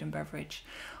element of food and beverage.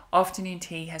 Afternoon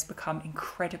tea has become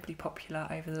incredibly popular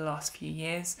over the last few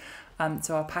years.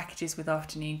 So our packages with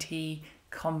afternoon tea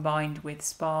combined with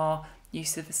spa,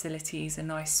 use of facilities, a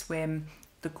nice swim,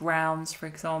 the grounds, for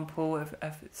example,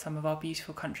 of some of our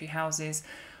beautiful country houses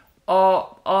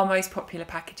are our most popular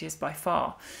packages by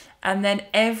far. And then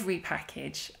every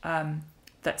package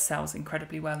that sells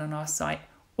incredibly well on our site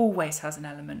always has an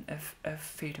element of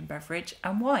food and beverage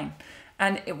and wine.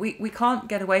 And we can't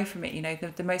get away from it. You know,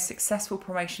 the most successful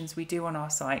promotions we do on our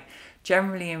site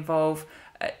generally involve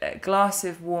a glass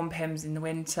of warm Pimm's in the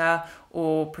winter,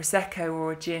 or Prosecco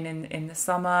or a gin in the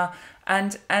summer.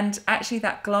 And actually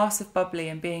that glass of bubbly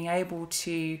and being able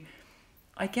to,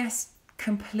 I guess,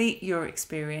 complete your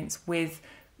experience with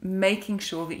making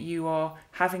sure that you are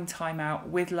having time out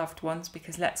with loved ones,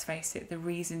 because let's face it, the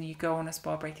reason you go on a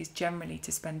spa break is generally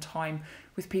to spend time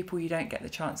with people you don't get the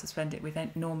chance to spend it with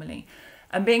normally.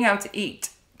 And being able to eat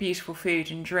beautiful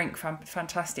food and drink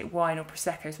fantastic wine or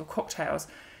Prosecco's or cocktails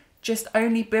just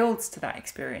only builds to that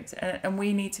experience. And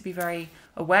we need to be very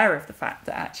aware of the fact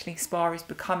that actually spa is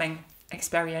becoming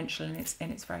experiential in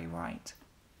its very right.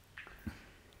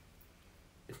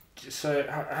 So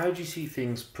how do you see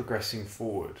things progressing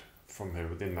forward from here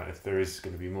within that? If there is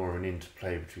going to be more of an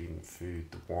interplay between food,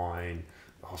 the wine,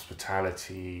 the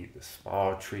hospitality, the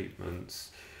spa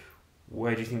treatments,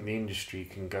 where do you think the industry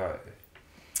can go?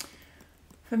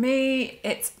 For me,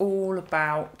 it's all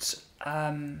about.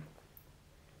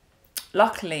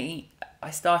 Luckily, I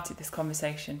started this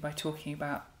conversation by talking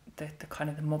about the kind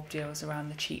of the mob deals around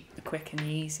the cheap, the quick, and the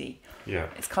easy. Yeah.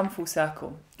 It's come full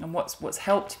circle, and what's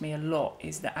helped me a lot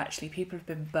is that actually people have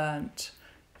been burnt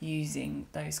using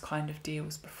those kind of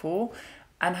deals before,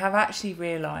 and have actually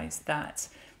realised that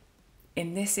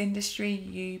in this industry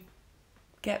you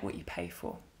get what you pay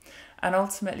for. And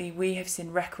ultimately, we have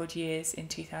seen record years in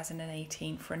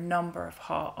 2018 for a number of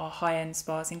our high-end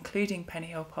spas, including Penny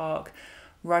Hill Park,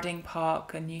 Rudding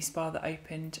Park, a new spa that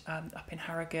opened up in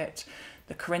Harrogate,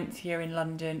 the Corinthia in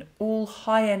London, all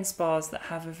high-end spas that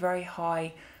have a very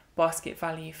high basket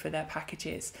value for their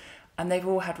packages. And they've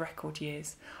all had record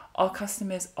years. Our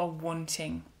customers are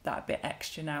wanting that bit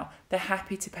extra now. They're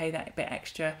happy to pay that bit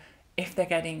extra if they're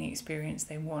getting the experience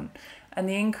they want. And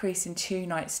the increase in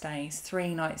 2-night stays,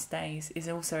 3-night stays is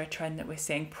also a trend that we're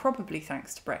seeing, probably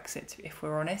thanks to Brexit, if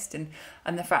we're honest, and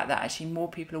the fact that actually more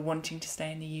people are wanting to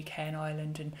stay in the UK and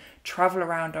Ireland and travel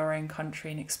around our own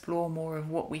country and explore more of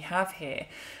what we have here.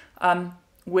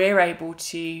 We're able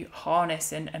to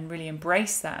harness and really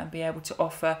embrace that and be able to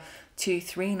offer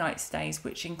 2-3-night stays,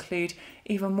 which include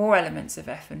even more elements of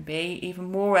F&B,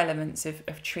 even more elements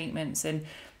of treatments and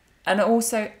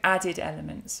also added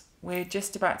elements. We're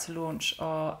just about to launch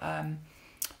our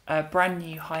a brand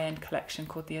new high-end collection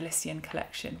called the Elysian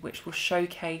Collection, which will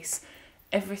showcase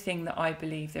everything that I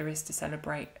believe there is to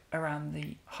celebrate around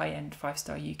the high-end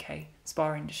 5-star UK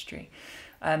spa industry.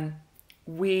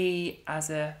 We,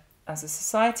 as a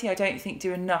society, I don't think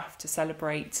do enough to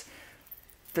celebrate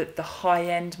the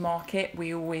high-end market.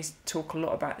 We always talk a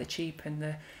lot about the cheap and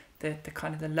the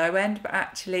kind of the low end, but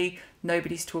actually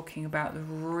nobody's talking about the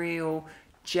real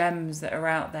gems that are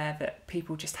out there that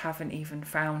people just haven't even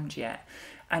found yet.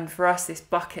 And for us, this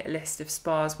bucket list of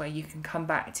spas where you can come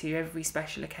back to every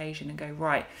special occasion and go,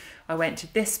 right, I went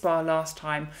to this spa last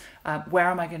time, where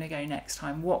am I going to go next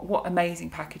time? What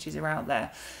amazing packages are out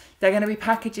there? They're going to be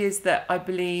packages that I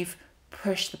believe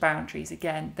push the boundaries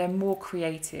again. They're more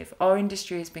creative. Our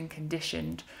industry has been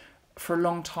conditioned for a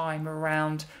long time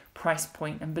around price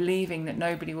point and believing that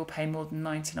nobody will pay more than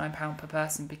 £99 per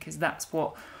person because that's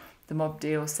what the mob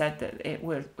deal said that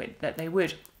they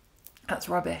would. That's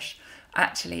rubbish.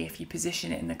 Actually, if you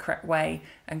position it in the correct way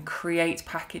and create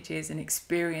packages and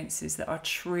experiences that are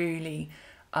truly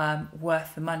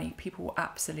worth the money, people will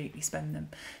absolutely spend them.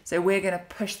 So we're going to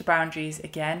push the boundaries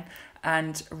again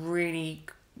and really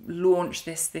launch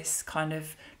this kind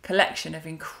of collection of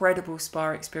incredible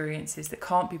spa experiences that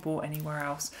can't be bought anywhere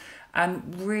else,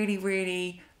 and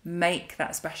really make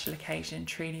that special occasion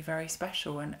truly very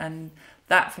special. And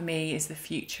that for me is the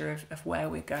future of where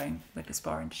we're going with the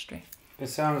spa industry. It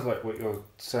sounds like what you're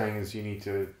saying is you need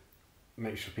to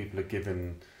make sure people are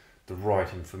given the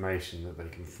right information, that they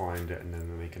can find it and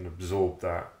then they can absorb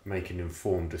that, make an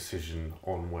informed decision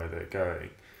on where they're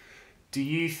going. Do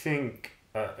you think,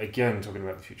 again, talking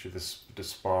about the future of the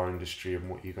spa industry and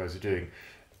what you guys are doing,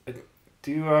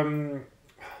 do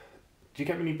you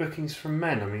get many bookings from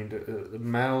men? I mean, the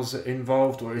males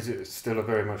involved, or is it still a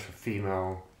very much a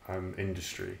female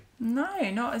industry?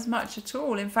 No, not as much at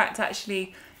all. In fact,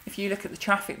 actually, if you look at the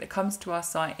traffic that comes to our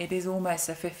site, it is almost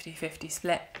a 50-50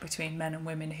 split between men and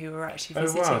women who are actually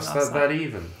visiting our site. Oh wow, so that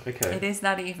even? Okay. It is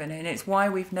that even, and it's why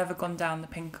we've never gone down the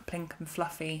pink and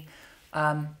fluffy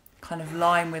kind of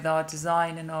line with our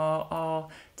design and our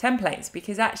templates,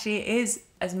 because actually it is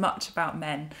as much about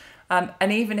men.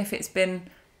 And even if it's been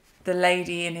the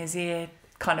lady in his ear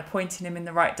kind of pointing him in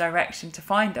the right direction to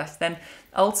find us, then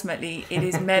ultimately it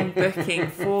is men booking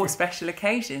for special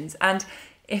occasions. And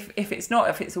if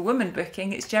it's a woman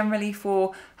booking, it's generally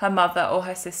for her mother or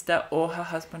her sister or her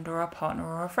husband or a partner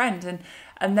or a friend.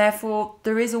 And therefore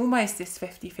there is almost this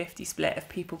 50-50 split of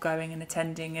people going and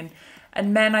attending.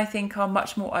 And men, I think, are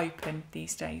much more open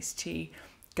these days to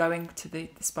going to the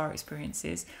spa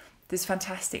experiences. There's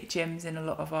fantastic gyms in a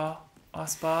lot of our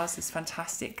spas. There's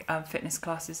fantastic fitness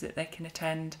classes that they can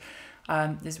attend.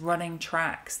 There's running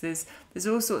tracks. There's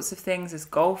all sorts of things. There's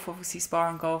golf, obviously spa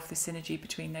and golf. The synergy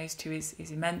between those two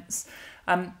is immense.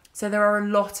 So there are a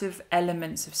lot of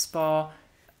elements of spa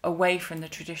away from the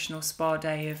traditional spa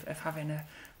day of having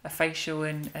a facial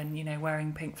and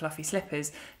wearing pink fluffy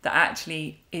slippers, that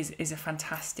actually is a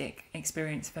fantastic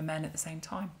experience for men at the same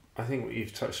time. I think what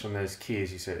you've touched on there is key,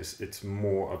 as you said. It's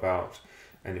more about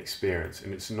an experience,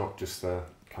 and it's not just the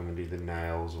come and do the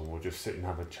nails or just sit and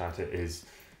have a chat. It is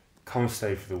come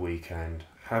stay for the weekend,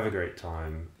 have a great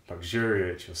time,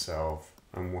 luxuriate yourself,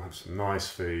 and we'll have some nice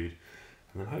food,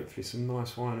 and then hopefully some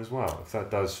nice wine as well, if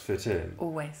that does fit in.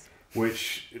 Always.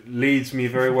 Which leads me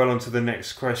very well onto the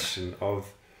next question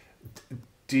of,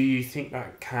 do you think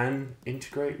that can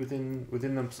integrate within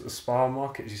the spa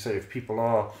market? As you say, if people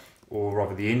are, or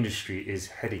rather the industry is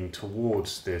heading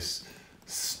towards this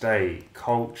stay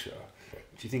culture,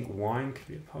 do you think wine could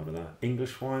be a part of that?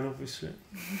 English wine, obviously.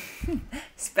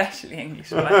 Especially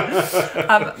English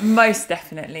wine. Most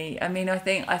definitely. I mean, I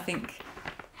think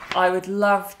I would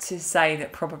love to say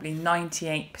that probably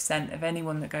 98% of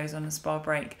anyone that goes on a spa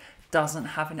break doesn't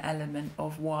have an element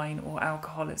of wine or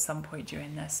alcohol at some point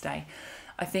during their stay.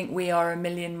 I think we are a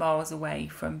million miles away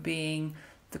from being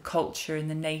the culture in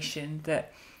the nation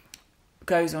that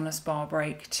goes on a spa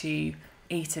break to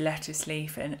eat a lettuce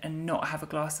leaf and not have a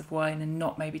glass of wine and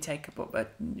not maybe take a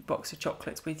box of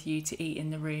chocolates with you to eat in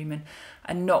the room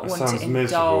and not want to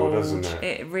indulge. Doesn't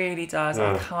it? It really does.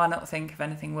 Yeah. I cannot think of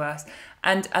anything worse.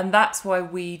 And that's why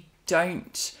we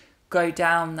don't go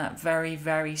down that very,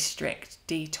 very strict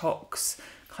detox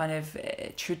kind of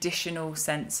traditional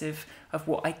sense of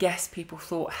what I guess people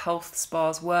thought health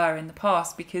spas were in the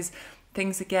past, because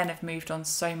things again have moved on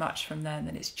so much from then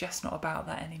that it's just not about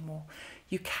that anymore.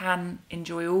 You can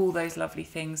enjoy all those lovely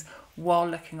things while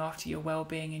looking after your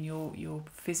well-being and your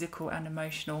physical and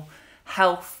emotional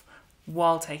health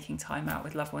while taking time out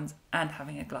with loved ones and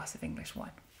having a glass of English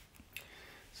wine.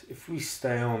 So if we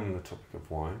stay on the topic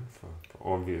of wine, for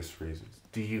obvious reasons,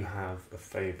 do you have a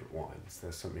favourite wine? Is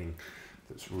there something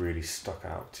that's really stuck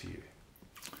out to you?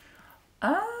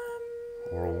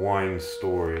 Or a wine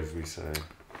story, as we say?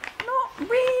 Not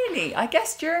really. I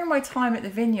guess during my time at the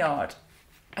vineyard,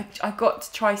 I got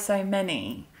to try so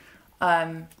many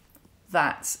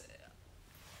that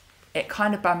it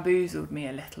kind of bamboozled me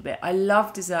a little bit. I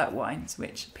love dessert wines,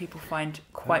 which people find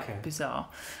quite bizarre.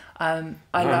 I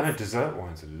love dessert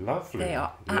wines are lovely. They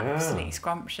are absolutely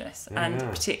scrumptious, and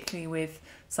particularly with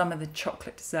some of the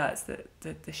chocolate desserts that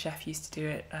the chef used to do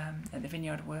at the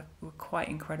vineyard were quite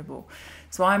incredible.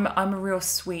 So I'm a real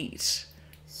sweet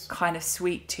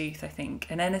tooth, I think,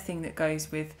 and anything that goes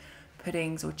with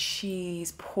puddings or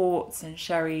cheese, ports and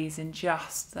sherries, and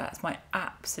that's my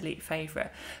absolute favourite.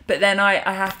 But then I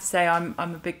have to say I'm a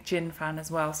big gin fan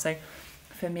as well. So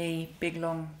for me, big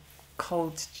long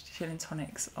cold gin and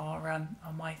tonics are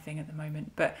my thing at the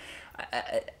moment. But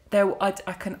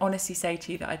I can honestly say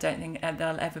to you that I don't think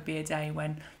there'll ever be a day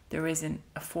when there isn't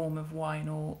a form of wine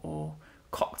or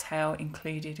cocktail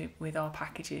included with our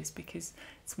packages, because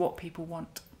it's what people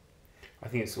want. I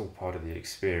think it's all part of the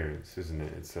experience, isn't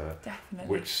it? It's Definitely.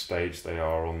 Which stage they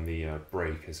are on the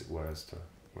break, as it were, as to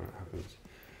when it happens.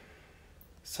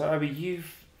 So, Abi,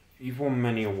 you've won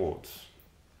many awards,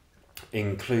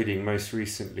 including most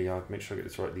recently, I'll make sure I get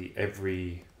this right, the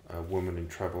Every Woman in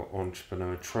Travel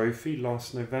Entrepreneur Trophy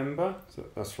last November.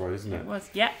 That's right, isn't it? It was,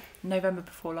 yeah. November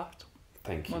before last.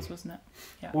 Thank you. Wasn't it?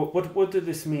 Yeah. What did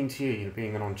this mean to you,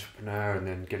 being an entrepreneur and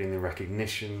then getting the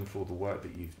recognition for all the work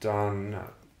that you've done?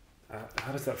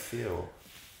 How does that feel?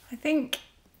 I think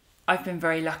I've been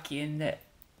very lucky in that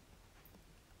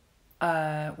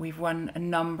we've won a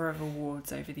number of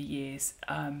awards over the years.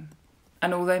 And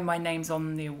although my name's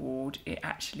on the award, it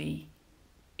actually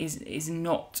is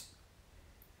not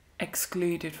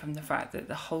excluded from the fact that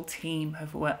the whole team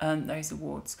have earned those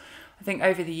awards. I think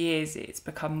over the years it's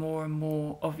become more and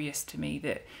more obvious to me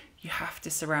that you have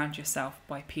to surround yourself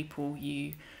by people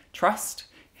you trust,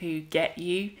 who get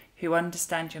you, who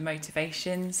understand your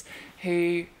motivations,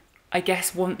 who I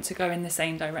guess want to go in the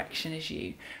same direction as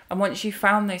you. And once you've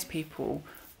found those people,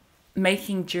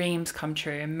 making dreams come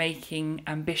true and making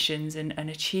ambitions and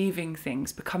achieving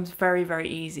things becomes very, very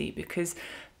easy, because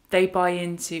they buy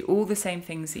into all the same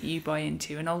things that you buy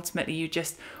into, and ultimately you're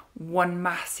just one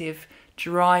massive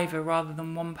driver rather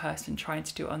than one person trying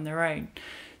to do it on their own.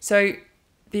 So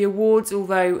the awards,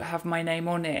 although have my name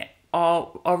on it,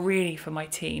 are really for my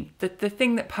team. The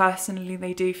thing that personally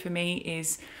they do for me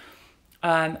is,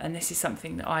 and this is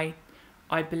something that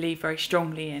I believe very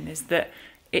strongly in, is that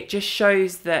it just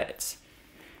shows that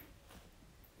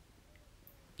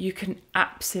you can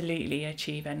absolutely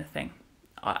achieve anything.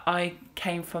 I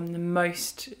came from the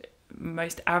most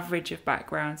average of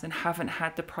backgrounds and haven't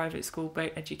had the private school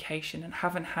education and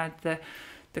haven't had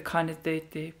the kind of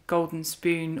the golden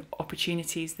spoon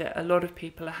opportunities that a lot of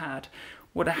people have had.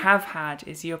 What I have had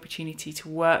is the opportunity to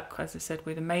work, as I said,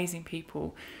 with amazing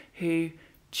people who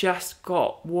just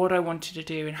got what I wanted to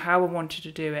do and how I wanted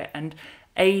to do it, and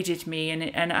aided me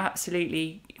and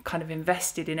absolutely kind of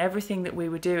invested in everything that we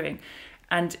were doing.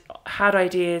 and had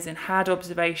ideas and had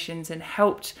observations and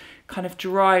helped kind of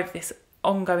drive this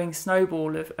ongoing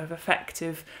snowball of effect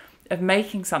of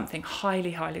making something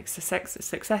highly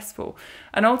successful.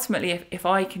 And ultimately, if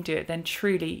I can do it, then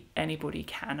truly anybody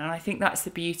can. And I think that's the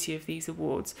beauty of these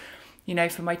awards. You know,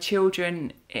 for my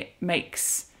children, it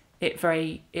makes it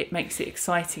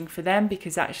exciting for them,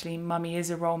 because actually mummy is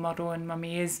a role model, and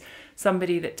mummy is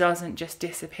somebody that doesn't just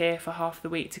disappear for half the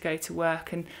week to go to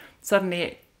work, and suddenly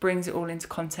it brings it all into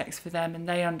context for them and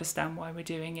they understand why we're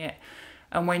doing it.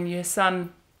 And when your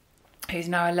son, who's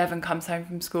now 11, comes home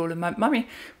from school and mummy,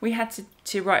 we had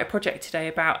to write a project today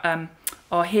about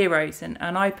our heroes, and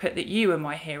I put that you were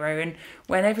my hero. And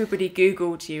when everybody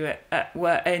Googled you at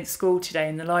work, in school today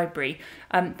in the library,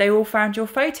 they all found your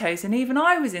photos, and even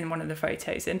I was in one of the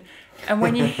photos. And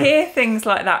when you hear things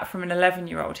like that from an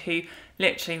 11-year-old who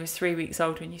literally was 3 weeks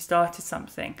old when you started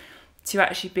something, to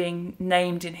actually being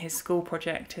named in his school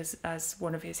project as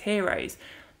one of his heroes,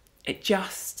 it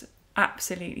just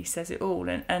absolutely says it all.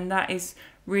 And that is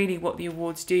really what the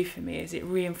awards do for me, is it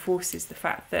reinforces the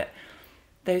fact that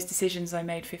those decisions I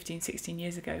made 15, 16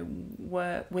 years ago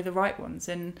were the right ones,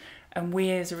 and we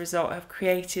as a result have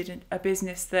created a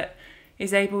business that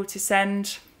is able to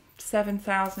send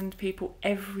 7,000 people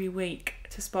every week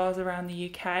to spas around the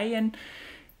UK. And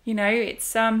you know,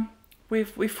 it's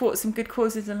we've fought some good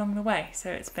causes along the way, so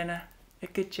it's been a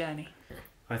good journey.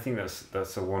 I think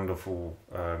that's a wonderful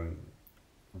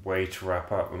way to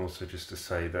wrap up, and also just to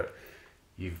say that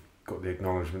you've got the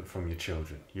acknowledgement from your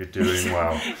children. You're doing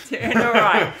well. Doing all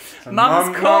right. So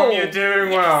Mum's cool. Mum, you're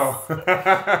doing well.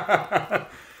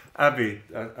 Abi,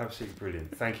 absolutely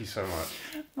brilliant. Thank you so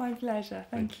much. My pleasure.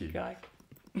 Thank you, you. Guy.